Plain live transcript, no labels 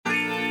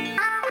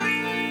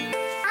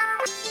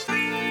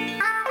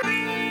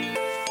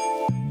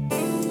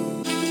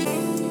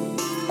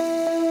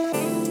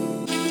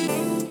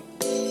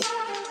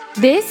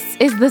This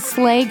is the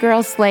Slay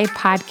Girl Slay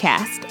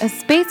podcast, a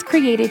space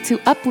created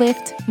to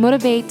uplift,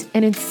 motivate,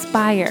 and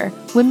inspire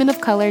women of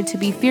color to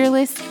be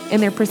fearless in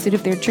their pursuit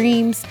of their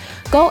dreams,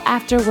 go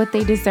after what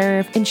they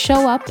deserve, and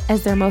show up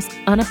as their most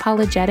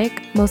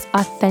unapologetic, most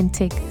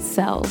authentic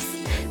selves.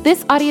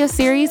 This audio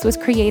series was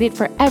created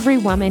for every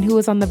woman who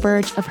is on the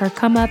verge of her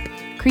come up,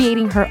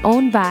 creating her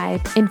own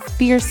vibe, and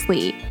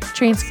fiercely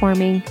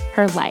transforming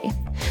her life.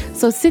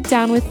 So sit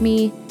down with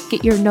me,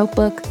 get your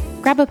notebook,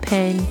 grab a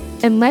pen,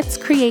 and let's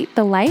create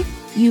the life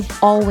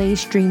you've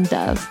always dreamed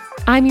of.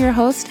 I'm your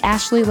host,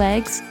 Ashley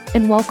Leggs,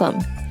 and welcome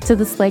to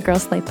the Slay Girl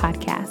Slay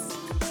podcast.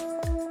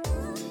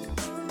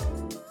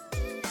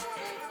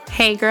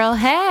 Hey girl,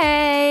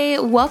 hey!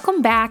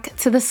 Welcome back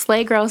to the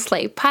Slay Girl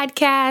Slay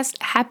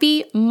podcast.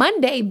 Happy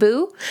Monday,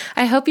 boo!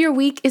 I hope your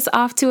week is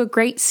off to a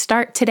great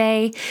start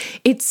today.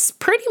 It's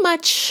pretty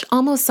much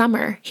almost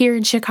summer here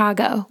in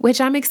Chicago, which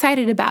I'm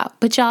excited about.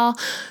 But y'all,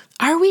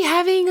 are we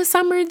having a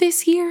summer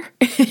this year?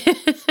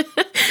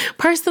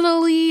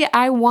 Personally,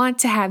 I want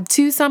to have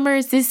 2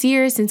 summers this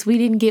year since we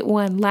didn't get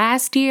one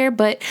last year,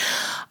 but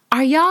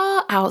are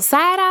y'all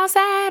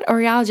outside,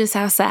 or y'all just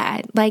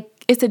outside? Like,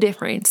 it's a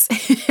difference.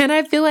 And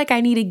I feel like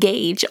I need a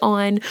gauge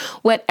on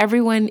what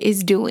everyone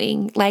is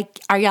doing. Like,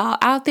 are y'all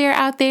out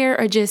there,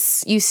 or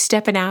just you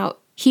stepping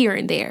out here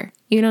and there?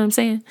 You know what I'm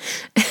saying?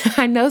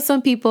 I know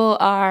some people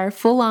are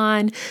full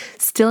on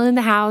still in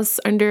the house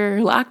under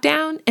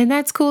lockdown, and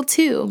that's cool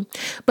too.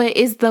 But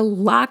is the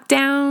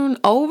lockdown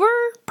over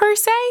per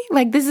se?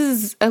 Like, this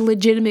is a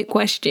legitimate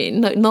question.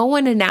 No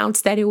one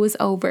announced that it was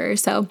over.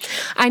 So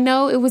I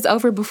know it was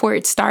over before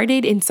it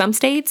started in some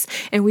states,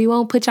 and we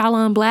won't put y'all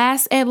on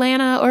blast,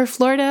 Atlanta or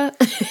Florida,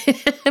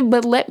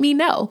 but let me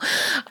know.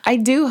 I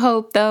do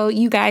hope though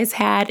you guys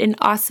had an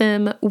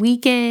awesome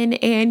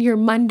weekend and your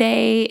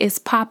Monday is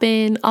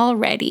popping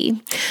already.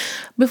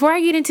 Before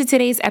I get into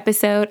today's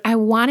episode, I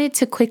wanted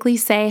to quickly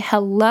say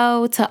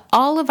hello to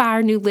all of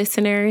our new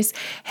listeners.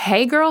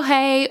 Hey girl,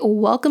 hey,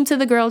 welcome to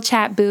the Girl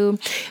Chat, boo.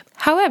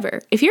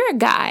 However, if you're a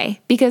guy,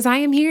 because I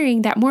am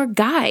hearing that more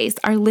guys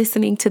are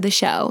listening to the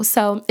show.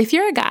 So if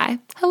you're a guy,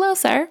 hello,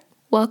 sir.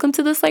 Welcome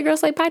to the Slay Girl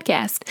Slay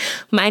podcast.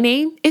 My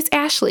name is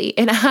Ashley,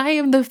 and I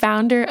am the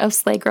founder of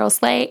Slay Girl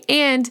Slay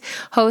and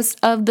host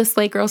of the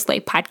Slay Girl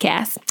Slay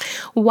podcast.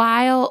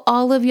 While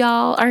all of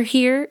y'all are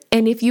here,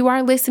 and if you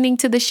are listening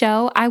to the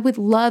show, I would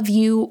love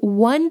you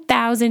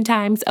 1,000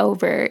 times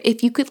over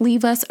if you could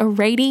leave us a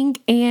rating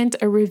and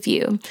a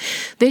review.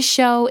 This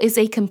show is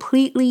a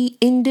completely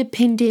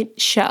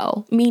independent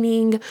show,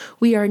 meaning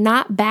we are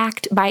not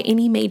backed by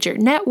any major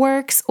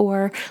networks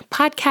or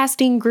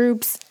podcasting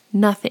groups.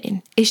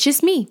 Nothing. It's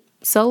just me,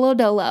 solo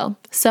dolo.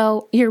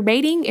 So your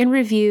rating and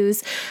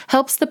reviews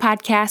helps the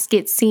podcast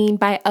get seen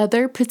by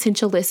other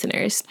potential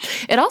listeners.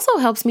 It also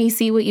helps me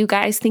see what you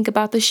guys think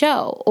about the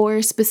show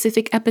or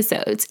specific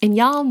episodes. And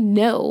y'all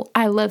know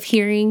I love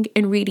hearing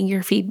and reading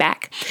your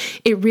feedback.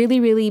 It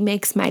really, really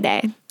makes my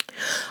day.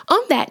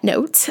 On that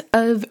note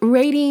of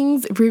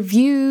ratings,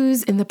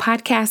 reviews, and the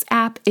podcast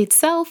app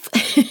itself,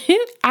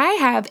 I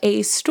have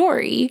a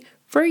story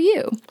for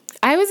you.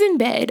 I was in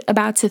bed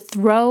about to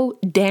throw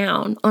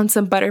down on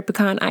some butter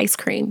pecan ice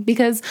cream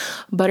because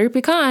butter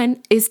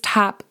pecan is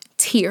top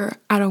tier.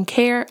 I don't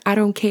care.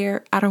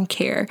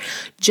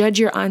 Judge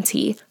your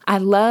auntie. I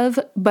love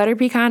butter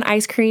pecan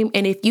ice cream.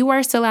 And if you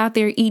are still out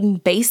there eating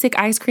basic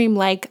ice cream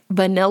like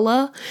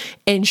vanilla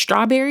and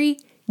strawberry,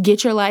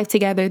 get your life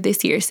together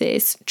this year,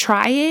 sis.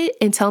 Try it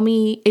and tell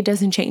me it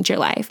doesn't change your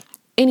life.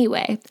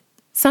 Anyway,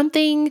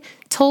 something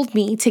told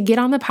me to get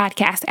on the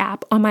podcast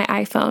app on my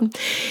iPhone,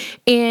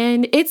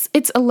 and it's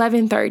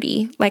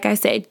 11:30. Like I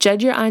said,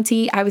 judge your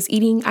auntie. I was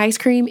eating ice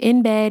cream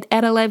in bed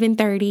at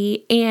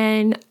 11:30,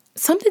 and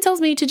something tells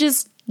me to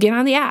just get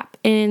on the app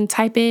and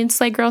type in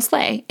Slay Girl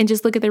Slay and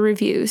just look at the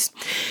reviews.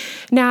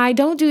 Now, I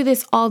don't do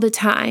this all the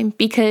time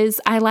because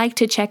I like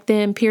to check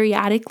them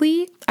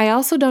periodically. I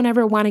also don't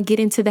ever want to get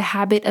into the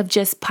habit of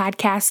just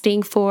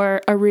podcasting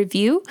for a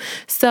review.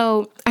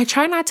 So I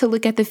try not to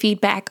look at the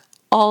feedback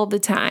all the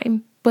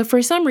time. But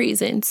for some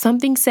reason,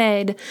 something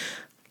said,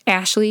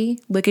 Ashley,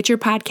 look at your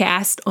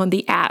podcast on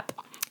the app.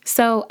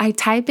 So I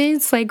type in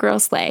Slay Girl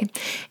Slay,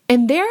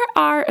 and there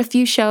are a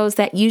few shows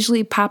that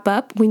usually pop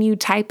up when you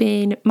type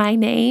in my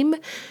name.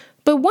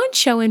 But one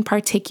show in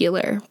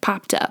particular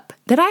popped up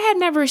that I had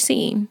never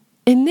seen.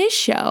 And this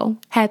show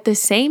had the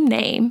same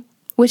name,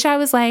 which I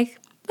was like,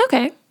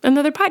 okay,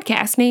 another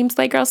podcast named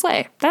Slay Girl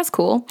Slay. That's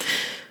cool.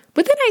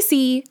 But then I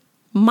see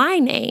my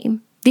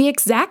name, the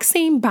exact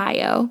same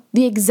bio,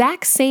 the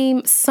exact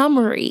same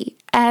summary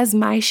as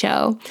my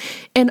show,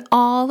 and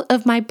all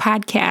of my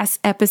podcast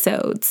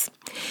episodes.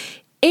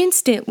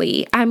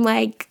 Instantly, I'm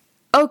like,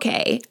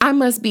 okay, I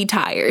must be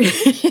tired.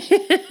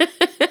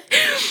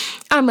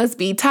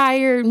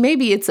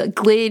 Maybe it's a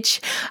glitch.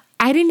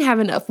 I didn't have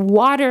enough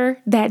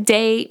water that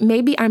day.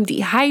 Maybe I'm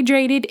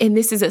dehydrated and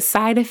this is a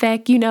side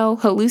effect,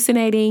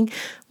 hallucinating.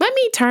 Let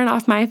me turn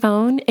off my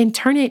phone and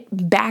turn it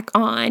back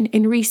on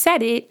and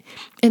reset it,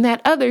 and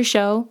that other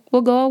show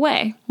will go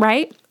away,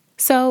 right?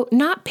 So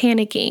not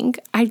panicking,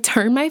 I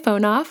turned my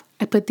phone off.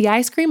 I put the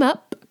ice cream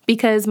up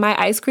because my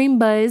ice cream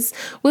buzz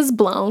was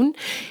blown,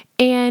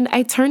 and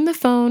I turned the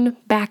phone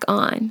back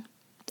on.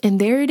 And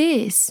there it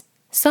is.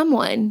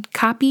 Someone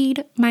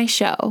copied my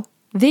show,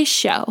 this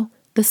show,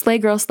 the Slay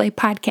Girl Slay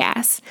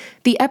podcast,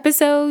 the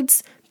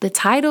episodes, the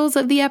titles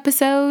of the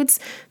episodes,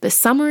 the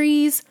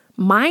summaries,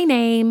 my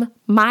name,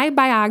 my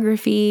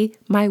biography,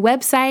 my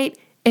website,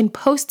 and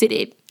posted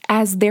it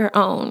as their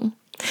own.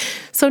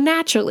 So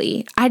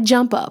naturally, I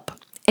jump up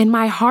and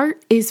my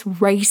heart is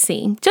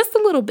racing just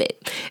a little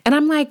bit. And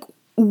I'm like,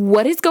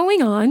 what is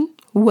going on?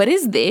 What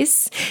is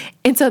this?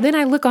 And so then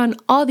I look on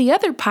all the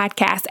other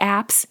podcast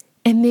apps,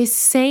 and this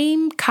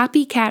same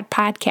copycat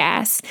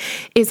podcast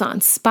is on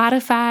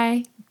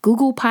Spotify,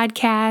 Google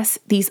Podcasts,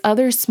 these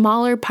other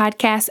smaller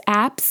podcast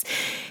apps.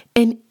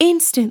 And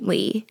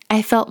instantly,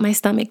 I felt my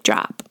stomach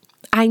drop.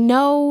 I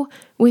know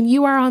when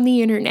you are on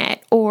the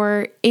internet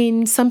or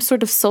in some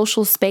sort of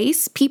social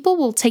space, people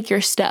will take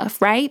your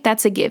stuff, right?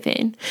 That's a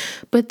given.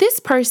 But this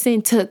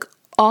person took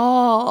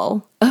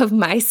all of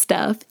my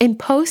stuff and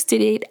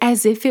posted it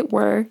as if it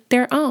were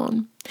their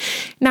own.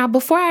 Now,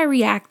 before I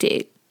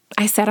reacted,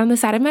 I sat on the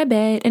side of my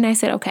bed and I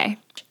said, okay,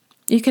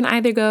 you can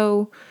either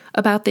go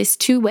about this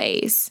two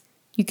ways.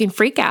 You can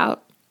freak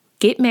out,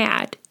 get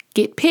mad,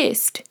 get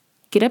pissed,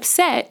 get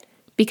upset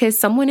because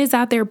someone is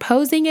out there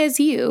posing as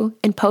you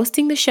and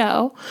posting the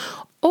show,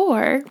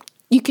 or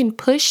you can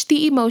push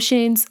the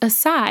emotions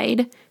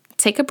aside,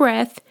 take a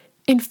breath,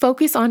 and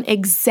focus on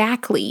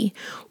exactly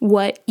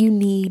what you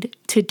need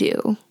to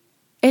do.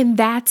 And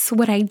that's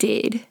what I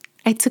did.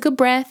 I took a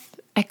breath.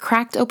 I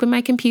cracked open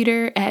my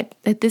computer at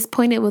this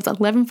point, it was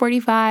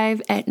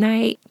 11:45 at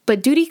night,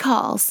 but duty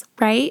calls,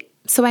 right?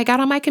 So I got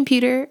on my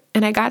computer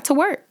and I got to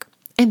work.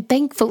 And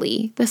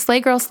thankfully, the Slay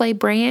Girl Slay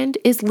brand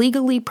is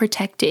legally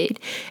protected.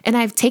 And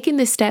I've taken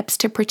the steps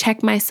to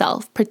protect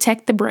myself,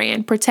 protect the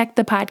brand, protect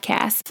the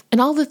podcast,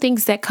 and all the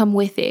things that come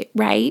with it,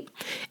 right?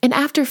 And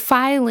after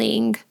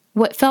filing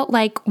what felt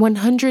like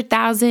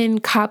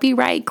 100,000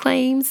 copyright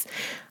claims,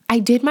 I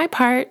did my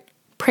part,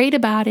 prayed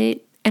about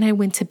it, and I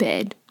went to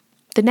bed.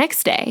 The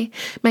next day,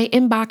 my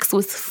inbox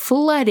was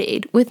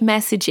flooded with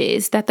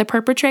messages that the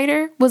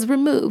perpetrator was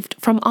removed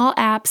from all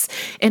apps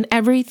and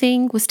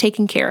everything was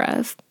taken care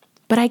of.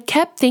 But I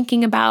kept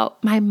thinking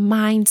about my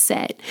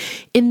mindset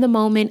in the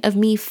moment of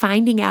me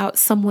finding out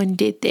someone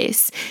did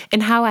this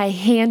and how I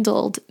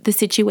handled the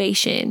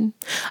situation.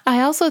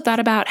 I also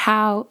thought about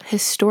how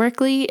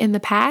historically in the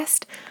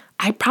past,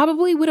 I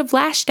probably would have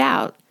lashed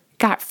out,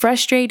 got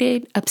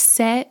frustrated,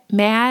 upset,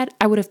 mad.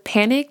 I would have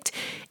panicked,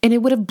 and it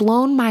would have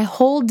blown my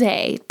whole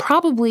day,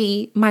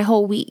 probably my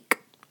whole week.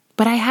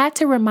 But I had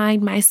to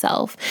remind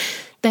myself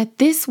that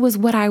this was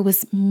what I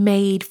was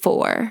made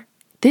for.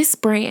 This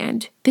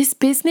brand, this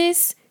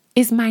business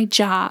is my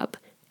job,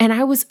 and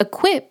I was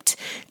equipped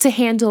to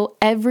handle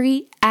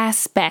every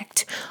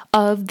aspect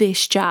of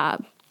this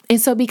job. And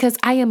so because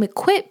I am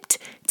equipped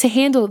to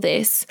handle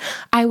this,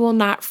 I will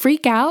not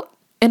freak out,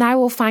 and I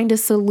will find a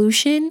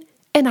solution,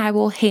 and I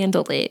will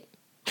handle it.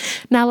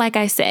 Now, like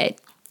I said,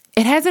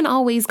 it hasn't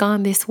always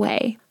gone this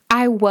way.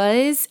 I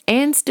was,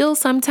 and still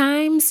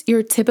sometimes,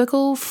 your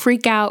typical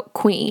freak out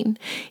queen.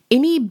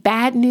 Any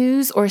bad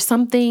news or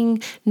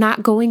something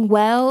not going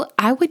well,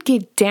 I would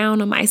get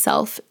down on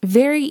myself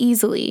very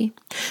easily.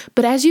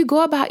 But as you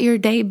go about your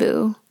day,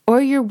 boo,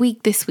 or your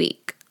week this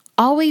week,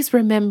 always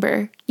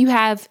remember you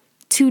have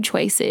two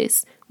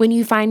choices when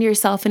you find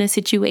yourself in a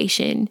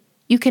situation.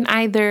 You can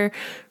either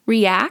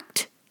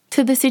react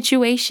to the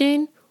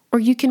situation or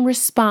you can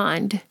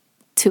respond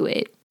to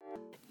it.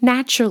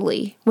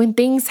 Naturally, when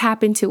things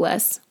happen to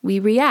us, we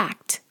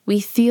react. We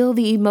feel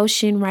the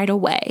emotion right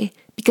away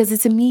because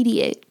it's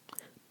immediate.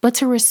 But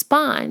to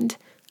respond,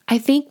 I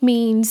think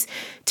means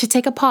to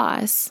take a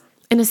pause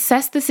and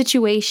assess the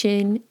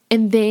situation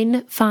and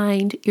then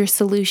find your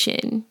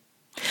solution.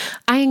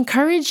 I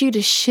encourage you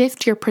to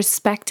shift your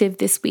perspective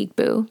this week,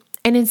 boo.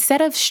 And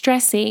instead of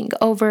stressing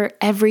over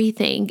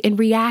everything and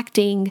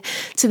reacting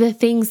to the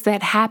things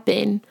that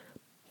happen,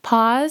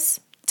 pause,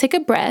 take a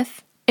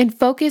breath, and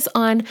focus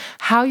on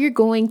how you're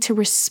going to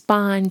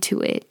respond to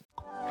it.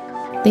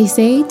 They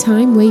say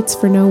time waits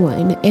for no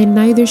one, and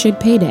neither should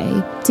payday.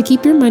 To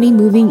keep your money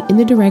moving in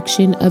the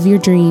direction of your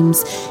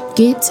dreams,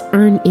 get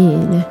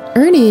EarnIn.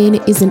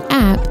 EarnIn is an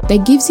app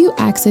that gives you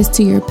access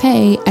to your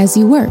pay as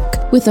you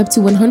work, with up to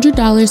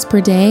 $100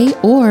 per day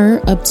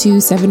or up to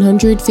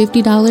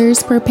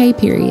 $750 per pay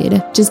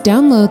period. Just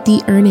download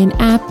the EarnIn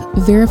app,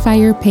 verify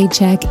your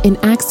paycheck, and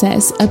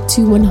access up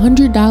to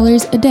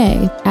 $100 a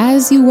day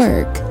as you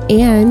work.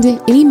 And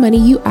any money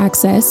you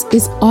access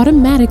is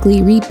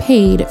automatically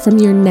repaid from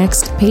your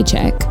next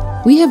paycheck.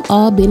 We have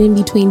all been in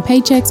between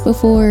paychecks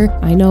before.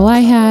 I know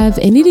I have,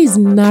 and it is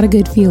not a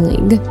good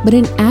feeling. But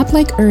an app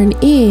like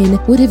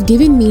EarnIn would have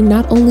given me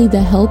not only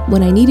the help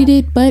when I needed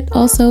it, but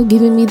also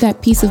given me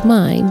that peace of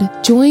mind.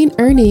 Join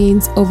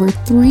EarnIn's over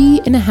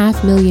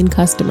 3.5 million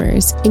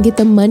customers and get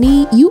the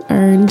money you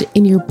earned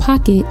in your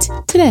pocket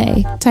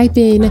today. Type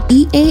in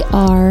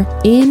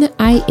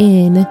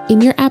EARNIN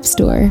in your app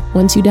store.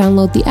 Once you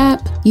download the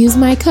app, use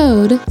my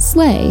code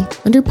SLAY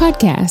under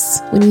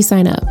podcasts when you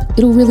sign up.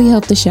 It'll really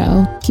help the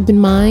show. Keep in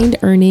mind,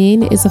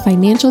 EarnIn is a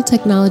financial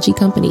technology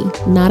company,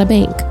 not a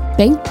bank.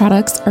 Bank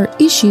products are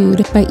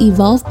issued by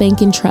Evolve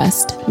Bank and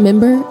Trust,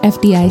 member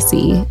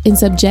FDIC, and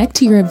subject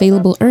to your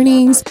available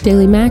earnings,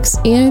 daily max,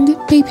 and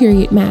pay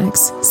period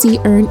max. See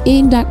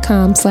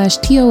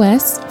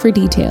earnin.com/TOS for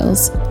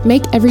details.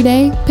 Make every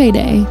day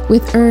payday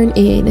with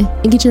EarnIn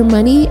and get your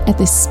money at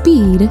the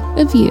speed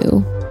of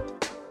you.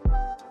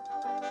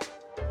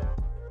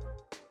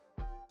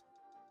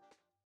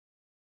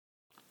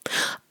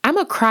 I'm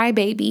a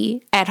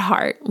crybaby at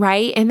heart,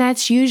 right? And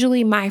that's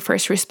usually my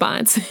first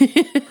response.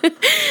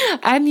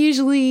 I'm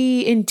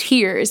usually in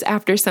tears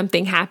after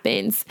something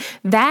happens.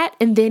 That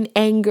and then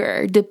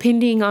anger,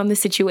 depending on the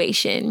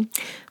situation.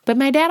 But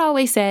my dad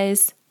always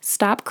says,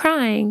 stop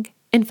crying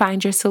and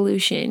find your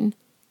solution.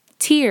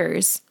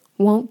 Tears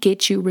won't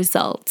get you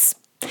results.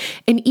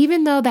 And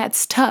even though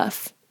that's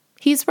tough,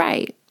 he's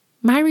right.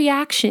 My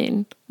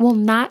reaction will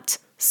not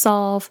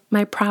solve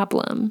my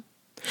problem.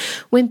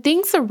 When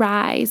things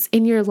arise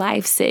in your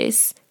life,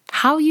 sis,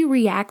 how you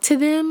react to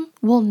them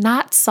will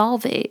not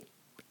solve it.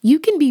 You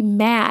can be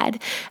mad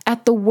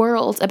at the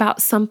world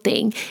about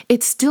something.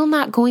 It's still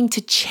not going to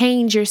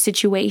change your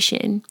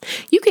situation.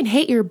 You can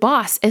hate your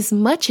boss as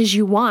much as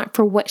you want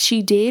for what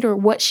she did or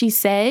what she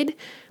said,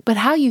 but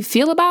how you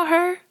feel about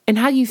her and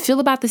how you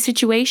feel about the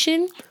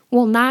situation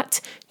will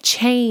not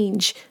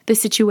change the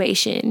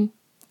situation.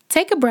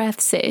 Take a breath,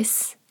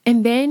 sis,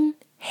 and then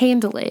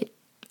handle it.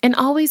 And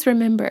always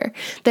remember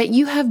that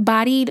you have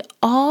bodied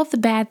all the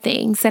bad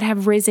things that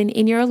have risen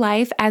in your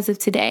life as of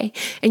today,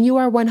 and you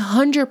are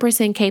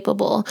 100%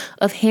 capable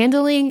of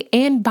handling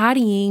and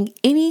bodying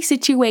any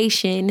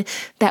situation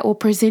that will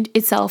present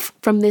itself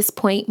from this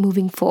point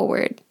moving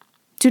forward.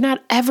 Do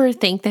not ever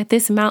think that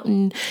this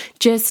mountain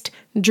just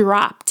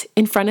dropped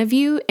in front of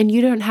you and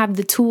you don't have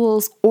the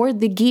tools or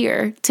the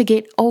gear to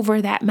get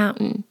over that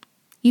mountain.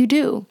 You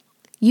do.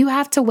 You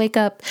have to wake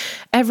up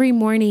every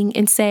morning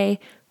and say,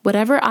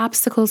 whatever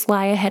obstacles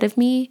lie ahead of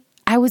me,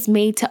 I was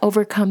made to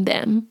overcome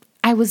them.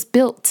 I was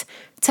built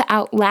to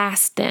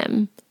outlast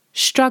them.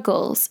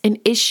 Struggles and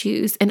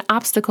issues and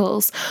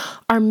obstacles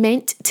are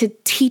meant to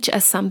teach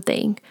us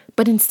something.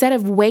 But instead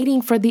of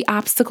waiting for the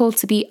obstacle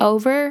to be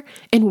over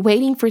and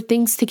waiting for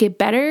things to get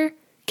better,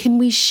 can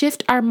we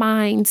shift our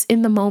minds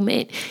in the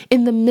moment,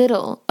 in the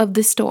middle of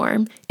the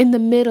storm, in the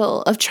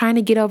middle of trying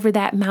to get over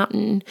that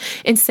mountain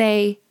and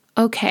say,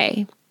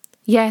 okay,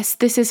 yes,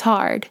 this is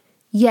hard.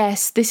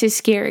 Yes, this is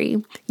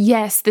scary.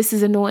 Yes, this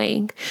is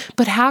annoying.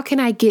 But how can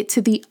I get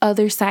to the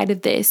other side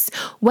of this?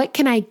 What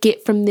can I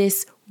get from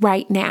this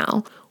right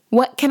now?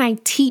 What can I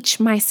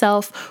teach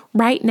myself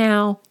right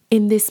now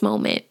in this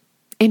moment?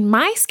 In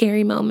my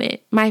scary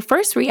moment, my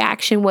first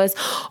reaction was,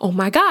 oh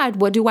my God,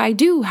 what do I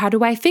do? How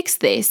do I fix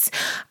this?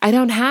 I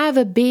don't have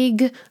a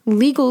big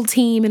legal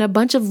team and a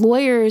bunch of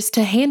lawyers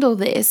to handle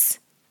this.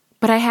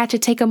 But I had to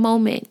take a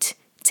moment,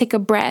 take a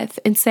breath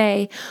and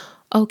say,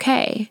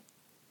 okay,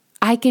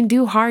 I can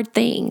do hard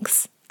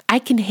things. I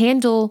can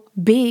handle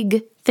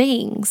big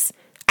things.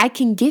 I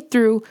can get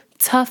through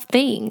tough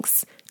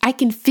things. I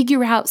can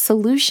figure out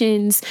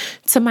solutions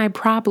to my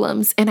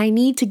problems, and I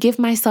need to give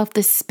myself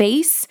the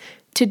space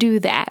to do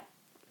that.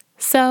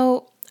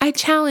 So I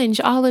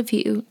challenge all of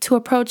you to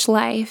approach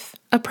life,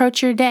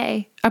 approach your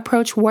day,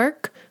 approach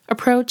work,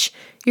 approach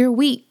your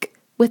week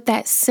with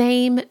that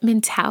same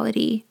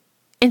mentality.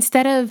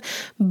 Instead of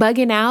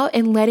bugging out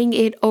and letting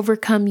it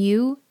overcome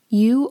you,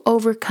 you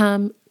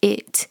overcome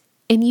it.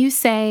 And you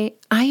say,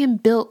 I am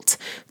built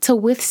to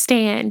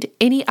withstand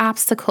any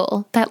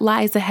obstacle that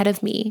lies ahead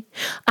of me.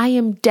 I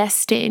am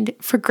destined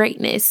for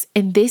greatness.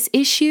 And this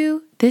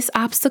issue, this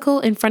obstacle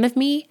in front of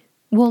me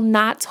will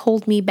not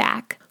hold me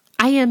back.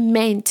 I am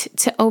meant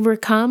to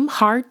overcome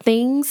hard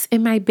things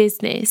in my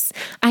business.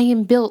 I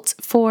am built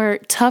for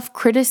tough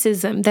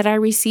criticism that I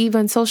receive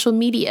on social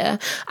media.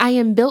 I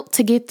am built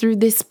to get through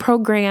this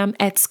program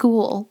at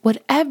school,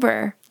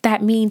 whatever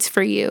that means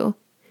for you.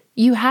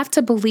 You have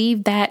to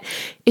believe that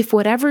if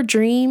whatever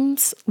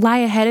dreams lie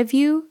ahead of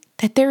you,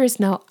 that there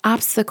is no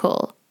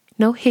obstacle,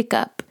 no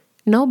hiccup,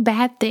 no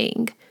bad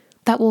thing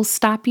that will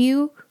stop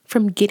you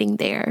from getting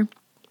there.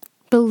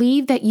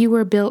 Believe that you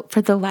were built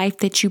for the life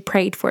that you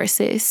prayed for,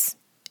 sis,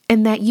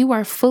 and that you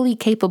are fully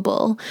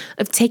capable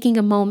of taking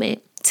a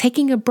moment,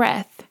 taking a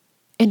breath,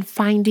 and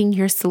finding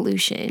your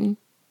solution.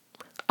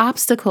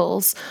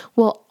 Obstacles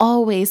will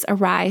always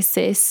arise,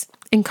 sis,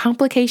 and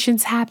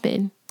complications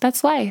happen.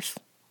 That's life.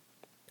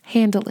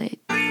 Handle it.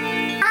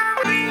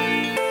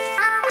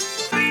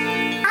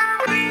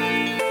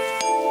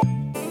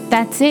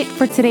 That's it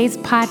for today's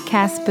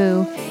podcast,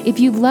 Boo. If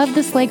you love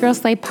the Slay Girl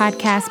Slay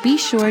podcast, be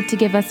sure to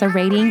give us a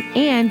rating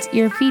and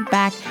your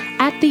feedback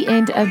at the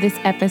end of this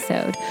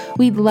episode.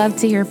 We'd love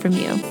to hear from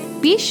you.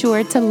 Be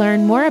sure to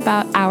learn more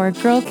about our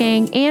Girl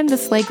Gang and the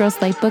Slay Girl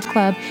Slay Book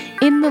Club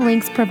in the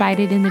links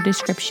provided in the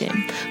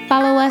description.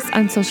 Follow us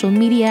on social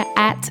media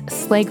at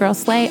Slay Girl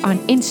Slay on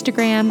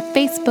Instagram,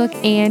 Facebook,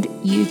 and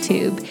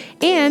YouTube.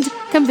 And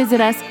come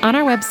visit us on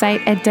our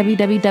website at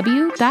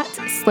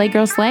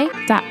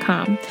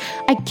www.slaygirlslay.com.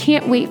 I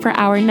can't wait for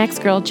our next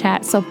girl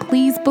chat, so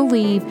please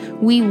believe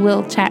we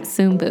will chat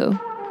soon, Boo.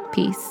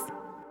 Peace.